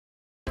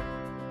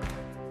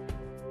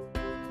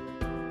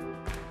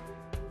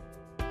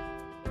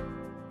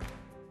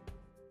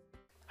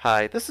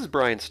Hi, this is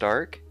Brian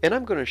Stark, and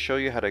I'm going to show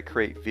you how to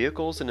create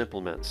vehicles and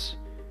implements.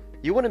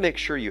 You want to make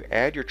sure you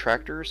add your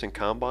tractors and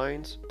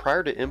combines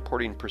prior to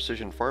importing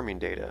precision farming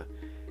data,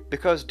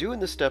 because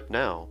doing this step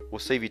now will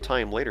save you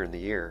time later in the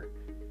year.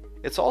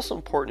 It's also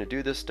important to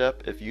do this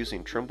step if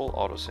using Trimble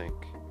AutoSync.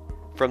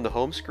 From the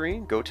home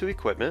screen, go to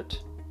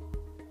Equipment.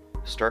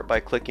 Start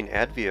by clicking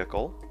Add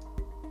Vehicle.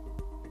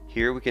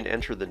 Here we can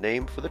enter the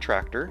name for the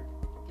tractor.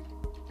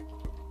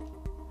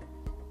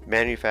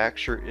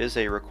 Manufacturer is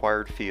a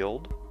required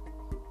field.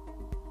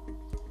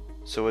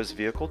 So is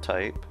vehicle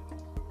type.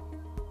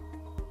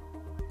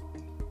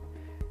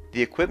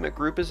 The equipment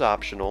group is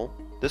optional.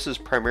 This is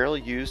primarily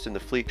used in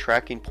the fleet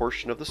tracking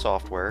portion of the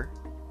software.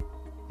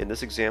 In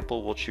this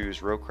example, we'll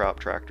choose row crop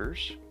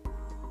tractors.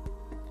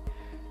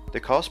 The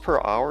cost per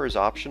hour is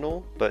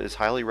optional, but is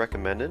highly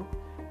recommended.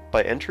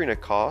 By entering a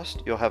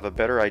cost, you'll have a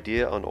better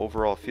idea on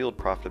overall field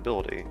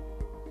profitability.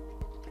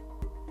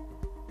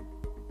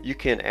 You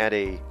can add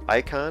an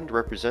icon to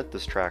represent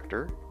this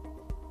tractor.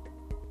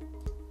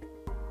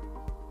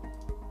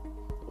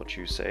 We'll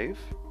choose Save.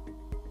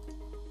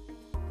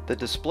 The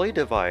display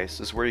device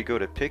is where you go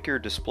to pick your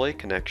display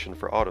connection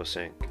for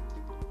AutoSync.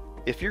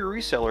 If your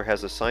reseller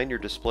has assigned your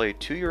display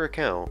to your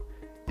account,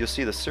 you'll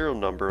see the serial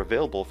number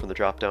available from the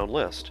drop-down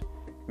list.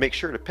 Make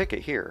sure to pick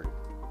it here.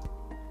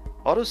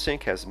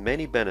 AutoSync has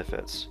many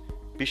benefits.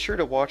 Be sure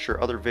to watch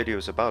our other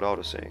videos about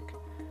AutoSync.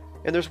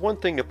 And there's one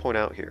thing to point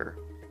out here.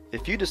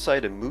 If you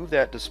decide to move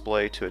that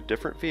display to a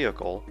different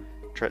vehicle,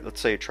 let's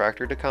say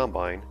tractor to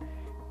combine,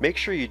 make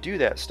sure you do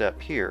that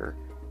step here.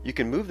 You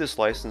can move this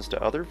license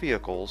to other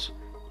vehicles,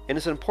 and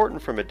it's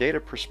important from a data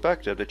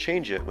perspective to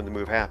change it when the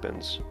move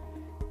happens.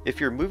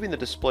 If you're moving the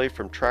display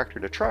from tractor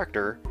to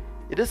tractor,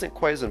 it isn't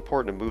quite as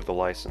important to move the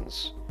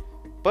license.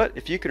 But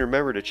if you can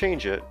remember to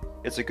change it,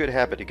 it's a good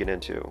habit to get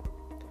into.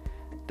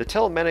 The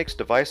telematics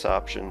device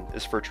option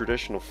is for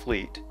traditional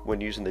fleet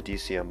when using the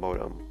DCM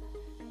modem.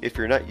 If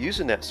you're not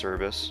using that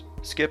service,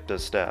 skip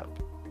this step.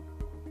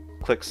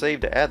 Click Save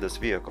to add this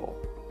vehicle.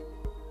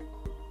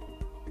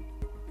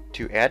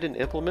 To add an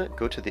implement,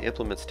 go to the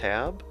Implements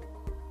tab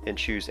and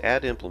choose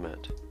Add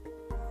Implement.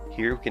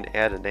 Here we can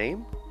add a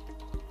name.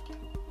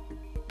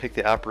 Pick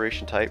the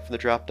operation type from the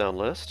drop-down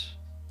list.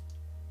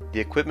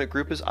 The equipment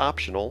group is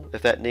optional.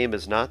 If that name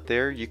is not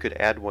there, you could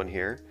add one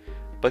here,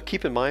 but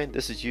keep in mind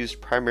this is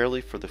used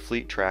primarily for the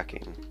fleet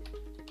tracking.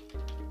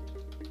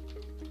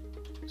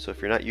 So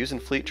if you're not using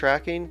fleet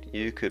tracking,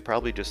 you could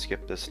probably just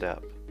skip this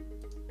step.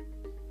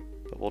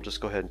 But we'll just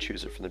go ahead and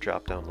choose it from the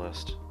drop-down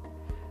list.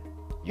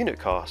 Unit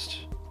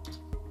cost.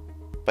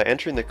 By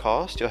entering the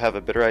cost, you'll have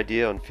a better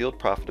idea on field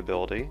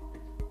profitability.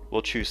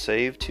 We'll choose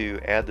Save to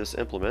add this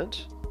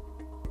implement.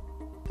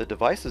 The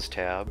Devices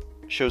tab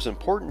shows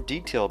important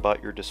detail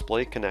about your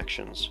display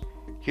connections.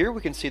 Here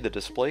we can see the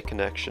display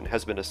connection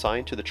has been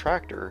assigned to the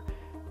tractor,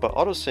 but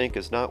AutoSync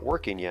is not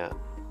working yet.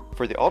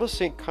 For the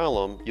AutoSync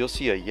column, you'll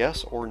see a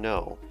yes or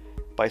no.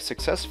 By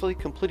successfully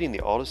completing the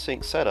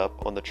AutoSync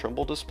setup on the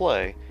Trimble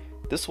display,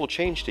 this will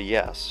change to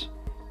yes.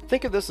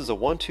 Think of this as a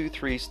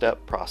 1-2-3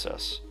 step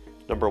process.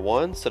 Number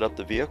 1, set up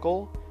the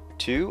vehicle.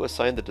 2,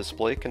 assign the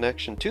display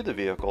connection to the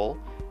vehicle.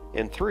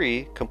 And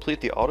 3,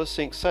 complete the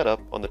AutoSync setup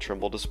on the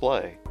Trimble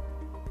display.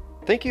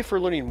 Thank you for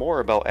learning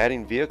more about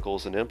adding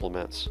vehicles and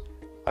implements.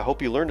 I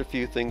hope you learned a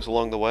few things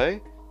along the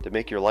way to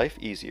make your life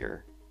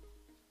easier.